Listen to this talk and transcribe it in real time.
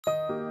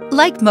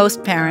Like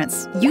most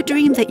parents, you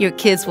dream that your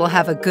kids will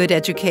have a good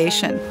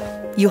education.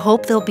 You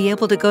hope they'll be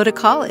able to go to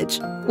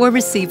college or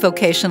receive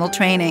vocational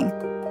training.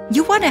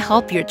 You want to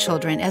help your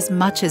children as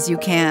much as you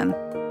can.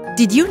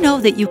 Did you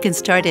know that you can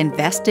start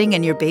investing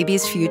in your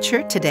baby's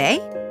future today?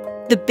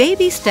 The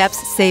BabySteps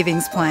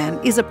Savings Plan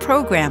is a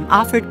program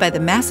offered by the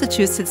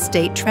Massachusetts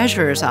State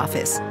Treasurer's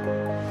Office.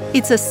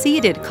 It's a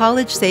seeded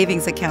college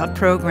savings account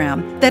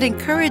program that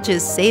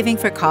encourages saving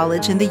for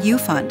college in the U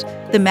Fund,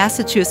 the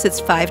Massachusetts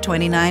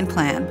 529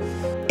 plan.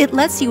 It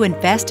lets you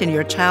invest in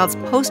your child's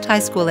post-high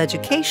school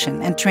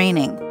education and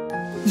training.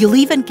 You'll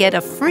even get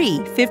a free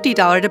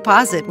 $50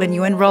 deposit when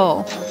you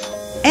enroll.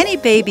 Any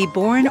baby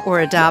born or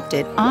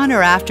adopted on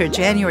or after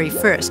January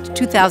 1st,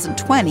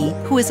 2020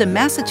 who is a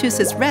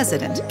Massachusetts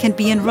resident can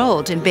be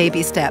enrolled in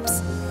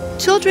BabySteps.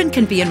 Children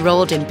can be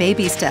enrolled in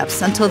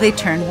BabySteps until they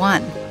turn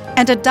 1,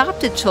 and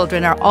adopted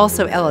children are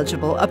also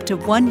eligible up to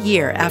 1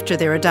 year after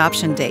their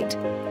adoption date.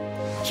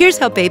 Here's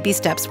how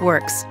BabySteps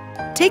works.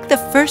 Take the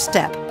first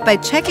step by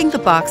checking the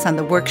box on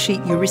the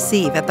worksheet you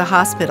receive at the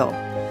hospital,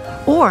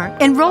 or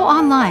enroll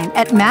online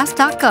at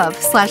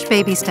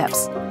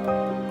mass.gov/babysteps.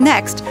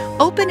 Next,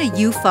 open a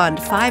U Fund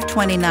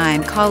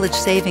 529 college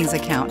savings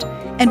account,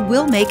 and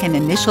we'll make an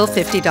initial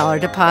 $50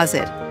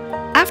 deposit.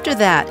 After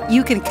that,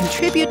 you can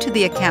contribute to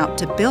the account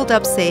to build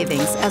up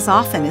savings as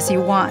often as you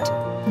want.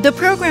 The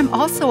program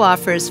also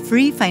offers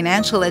free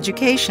financial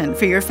education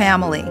for your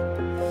family.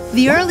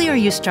 The earlier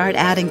you start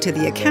adding to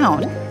the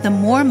account, the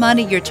more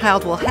money your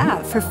child will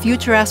have for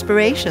future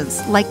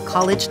aspirations like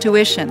college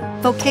tuition,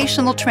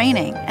 vocational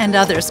training, and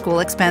other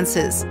school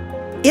expenses.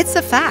 It's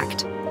a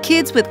fact.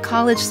 Kids with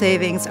college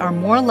savings are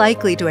more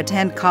likely to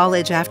attend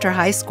college after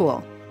high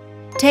school.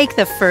 Take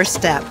the first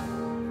step.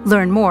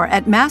 Learn more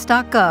at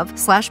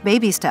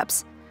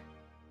mass.gov/babysteps.